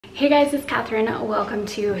Hey guys, it's Catherine. Welcome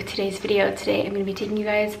to today's video. Today I'm going to be taking you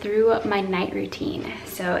guys through my night routine.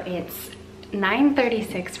 So it's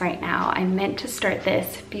 9:36 right now. I meant to start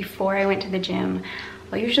this before I went to the gym.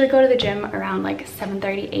 I'll usually go to the gym around like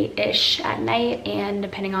 7:38-ish at night, and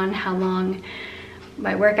depending on how long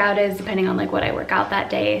my workout is, depending on like what I work out that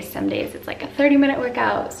day, some days it's like a 30-minute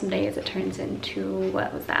workout, some days it turns into,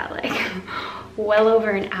 what was that, like well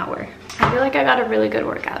over an hour. I feel like I got a really good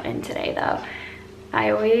workout in today though.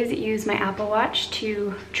 I always use my Apple Watch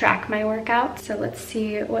to track my workout. So let's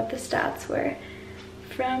see what the stats were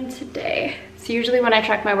from today. So usually when I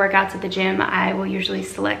track my workouts at the gym, I will usually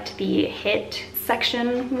select the HIIT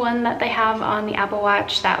section one that they have on the Apple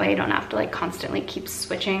Watch. That way I don't have to like constantly keep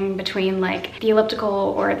switching between like the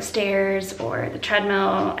elliptical or the stairs or the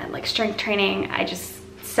treadmill and like strength training. I just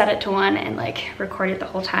set it to one and like record it the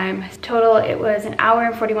whole time. Total, it was an hour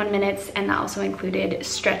and 41 minutes, and that also included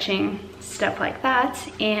stretching, stuff like that.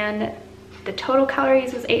 And the total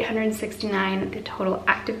calories was 869. The total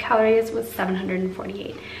active calories was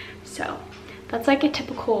 748. So that's like a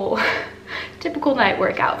typical night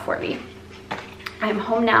workout for me. I'm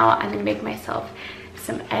home now. I'm gonna make myself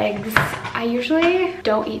some eggs. I usually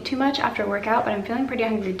don't eat too much after a workout, but I'm feeling pretty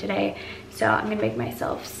hungry today. So I'm gonna make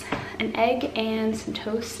myself an egg and some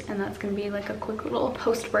toast, and that's gonna be like a quick little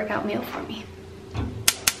post-workout meal for me.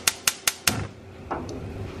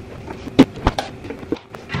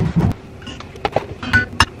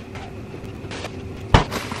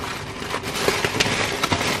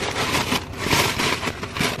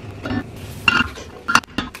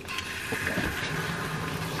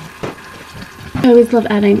 I always love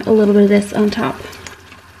adding a little bit of this on top.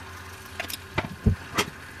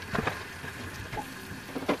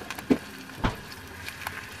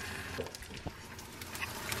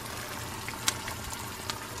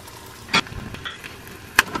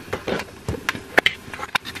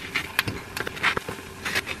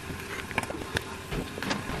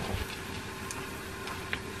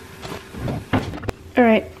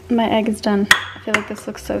 Alright, my egg is done. I feel like this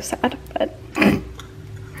looks so sad, but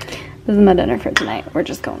this is my dinner for tonight. We're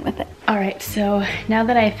just going with it. Alright, so now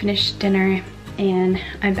that I finished dinner and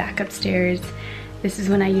I'm back upstairs, this is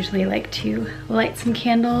when I usually like to light some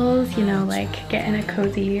candles, you know, like get in a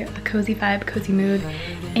cozy vibe, cozy mood.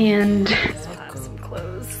 And I have some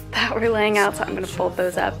clothes that were laying out, so I'm gonna fold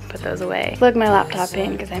those up, put those away, plug my laptop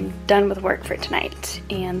in because I'm done with work for tonight,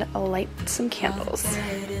 and I'll light some candles.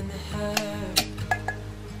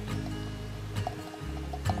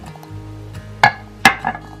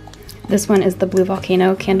 This one is the Blue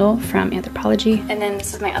Volcano candle from Anthropology. And then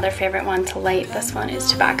this is my other favorite one to light. This one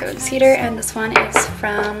is Tobacco and Cedar, and this one is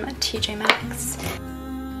from TJ Maxx.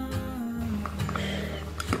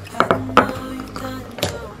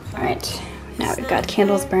 Alright, now we've got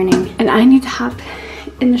candles burning. And I need to hop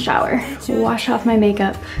in the shower, wash off my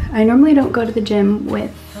makeup. I normally don't go to the gym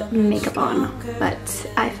with makeup on,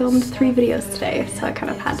 but I filmed 3 videos today, so I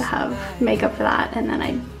kind of had to have makeup for that, and then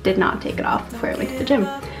I did not take it off before I went to the gym.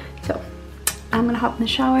 So I'm gonna hop in the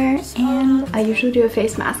shower, and I usually do a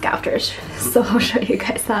face mask after, so I'll show you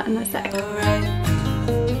guys that in a sec.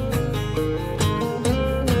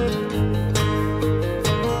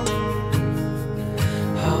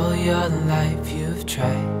 All your life you've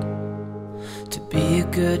tried to be a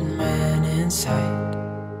good man inside.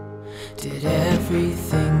 Did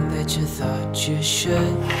everything that you thought you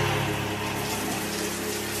should.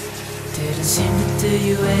 Didn't seem to do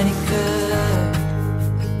you any good.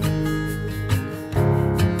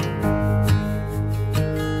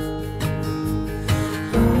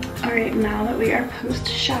 Alright, now that we are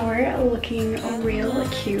post-shower, looking real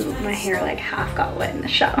cute. My hair like half got wet in the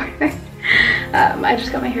shower. I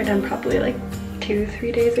just got my hair done probably like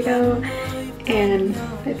 2-3 days ago, and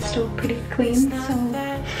it's still pretty clean,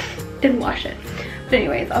 so didn't wash it. But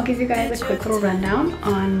anyways, I'll give you guys a quick little rundown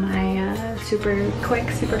on my super quick,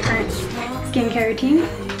 super current skincare routine.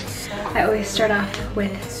 I always start off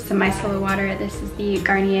with some micellar water. This is the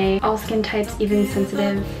Garnier All Skin Types Even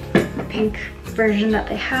Sensitive pink version that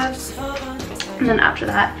they have. And then after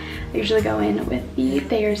that, I usually go in with the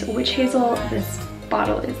Thayer's Witch Hazel. This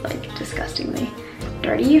bottle is like disgustingly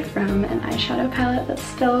dirty from an eyeshadow palette that's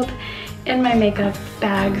filled in my makeup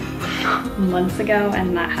bag months ago,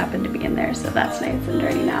 and that happened to be in there, so that's nice and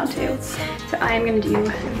dirty now too. So I am gonna do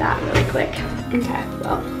that really quick. Okay,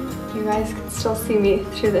 well, you guys can still see me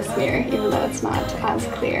through this mirror, even though it's not as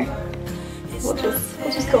clear. We'll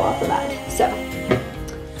just go off of that. So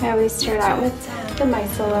I always start out with the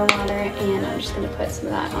micellar water, and I'm just gonna put some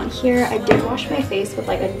of that on here. I did wash my face with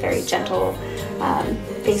like a very gentle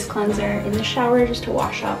face cleanser in the shower just to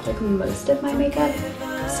wash off like most of my makeup.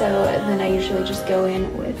 So then I usually just go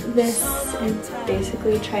in with this and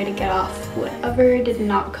basically try to get off whatever did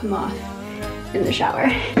not come off in the shower.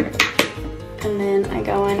 And then I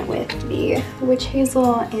go in with the witch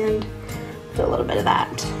hazel and put a little bit of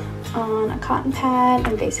that on a cotton pad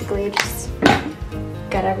and basically just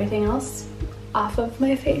get everything else off of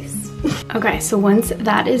my face. Okay, so once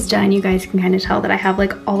that is done, you guys can kind of tell that I have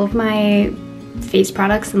like all of my face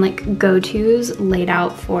products and like go-tos laid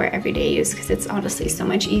out for everyday use because it's honestly so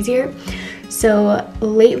much easier. So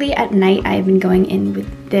lately at night I've been going in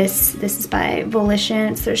with this. This is by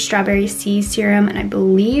Volition. It's their Strawberry Sea Serum, and I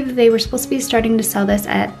believe they were supposed to be starting to sell this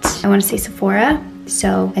at, I want to say, Sephora.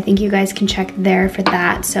 So I think you guys can check there for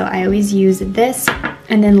that. So I always use this.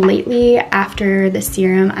 And then lately, after the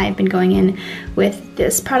serum, I've been going in with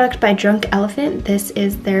this product by Drunk Elephant. This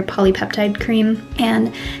is their polypeptide cream.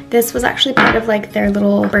 And this was actually part of like their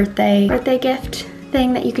little birthday gift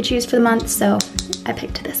thing that you could choose for the month. So I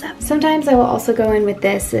picked this up. Sometimes I will also go in with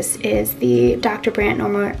this. This is the Dr. Brandt No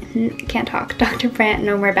More, Dr. Brandt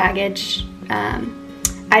No More Baggage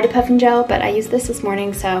eye puffing gel, but I used this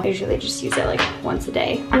morning, so I usually just use it like once a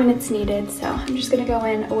day when it's needed. So I'm just gonna go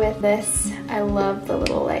in with this. I love the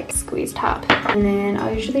little like squeeze top. And then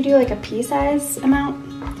I'll usually do like a pea size amount.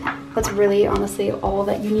 That's really honestly all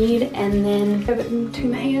that you need. And then grab it in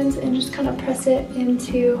between my hands and just kind of press it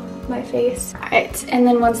into my face. All right, and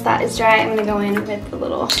then once that is dry, I'm gonna go in with the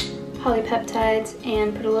little polypeptides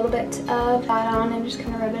and put a little bit of that on and just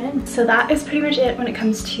kind of rub it in. So that is pretty much it when it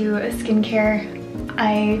comes to skincare.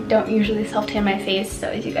 I don't usually self-tan my face, so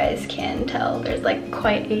as you guys can tell, there's like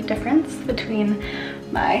quite a difference between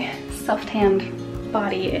my self-tanned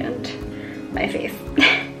body and my face.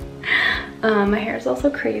 My hair is also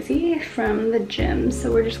crazy from the gym,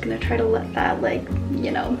 so we're just gonna try to let that, like,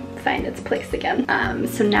 you know, find its place again.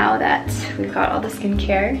 So now that we've got all the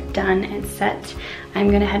skincare done and set, I'm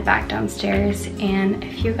gonna head back downstairs, and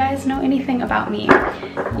if you guys know anything about me,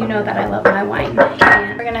 you know that I love my wine.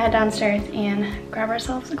 And we're gonna head downstairs and grab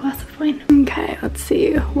ourselves a glass of wine. Okay, let's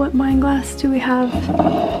see, what wine glass do we have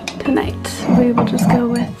tonight? We will just go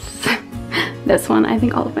with this one. I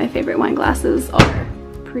think all of my favorite wine glasses are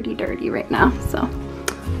pretty dirty right now, so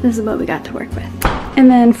this is what we got to work with. And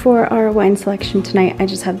then for our wine selection tonight, I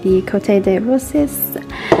just have the Côte de Roses,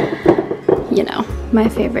 you know, my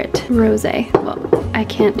favorite rosé. Well, I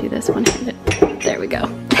can't do this one-handed. There we go.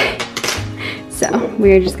 So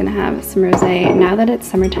we're just gonna have some rosé. Now that it's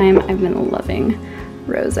summertime, I've been loving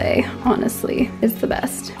rosé, honestly. It's the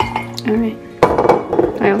best. All right.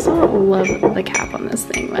 I also love the cap on this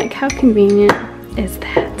thing. Like, how convenient is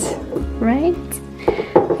that, right?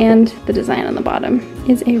 And the design on the bottom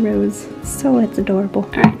is a rose, so it's adorable.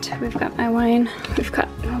 All right, we've got my wine. We've got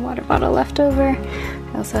my water bottle left over.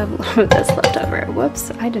 I also have a little of this left over. Whoops,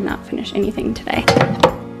 I did not finish anything today.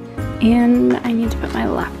 And I need to put my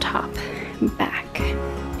laptop back,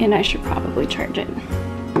 and I should probably charge it.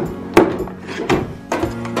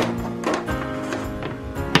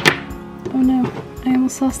 Oh no, I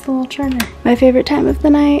almost lost the little charger. My favorite time of the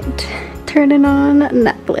night, turning on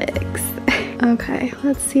Netflix. Okay,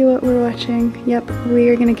 let's see what we're watching. Yep, we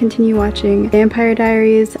are gonna continue watching Vampire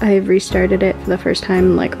Diaries. I've restarted it for the first time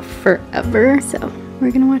in like forever, so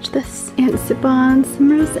we're gonna watch this and sip on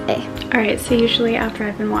some rosé. All right, so usually after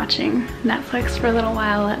I've been watching Netflix for a little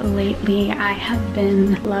while, lately I have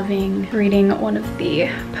been loving reading one of the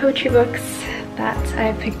poetry books that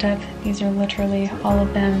I picked up. These are literally all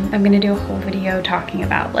of them. I'm gonna do a whole video talking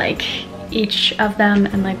about like each of them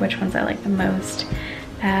and like which ones I like the most.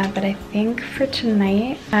 But I think for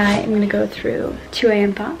tonight, I'm gonna go through 2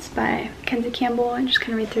 AM Thoughts by Mackenzie Campbell and just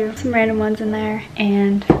kind of read through some random ones in there,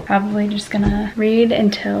 and probably just gonna read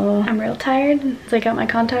until I'm real tired, take out my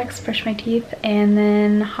contacts, brush my teeth, and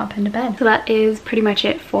then hop into bed. So that is pretty much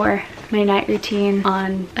it for my night routine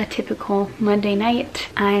on a typical Monday night.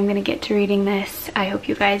 I'm gonna get to reading this. I hope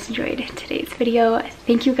you guys enjoyed today's video.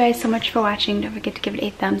 Thank you guys so much for watching. Don't forget to give it a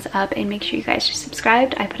thumbs up and make sure you guys are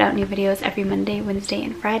subscribed. I put out new videos every Monday, Wednesday,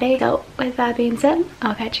 and Friday. So with that being said,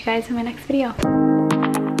 I'll catch you guys in my next video.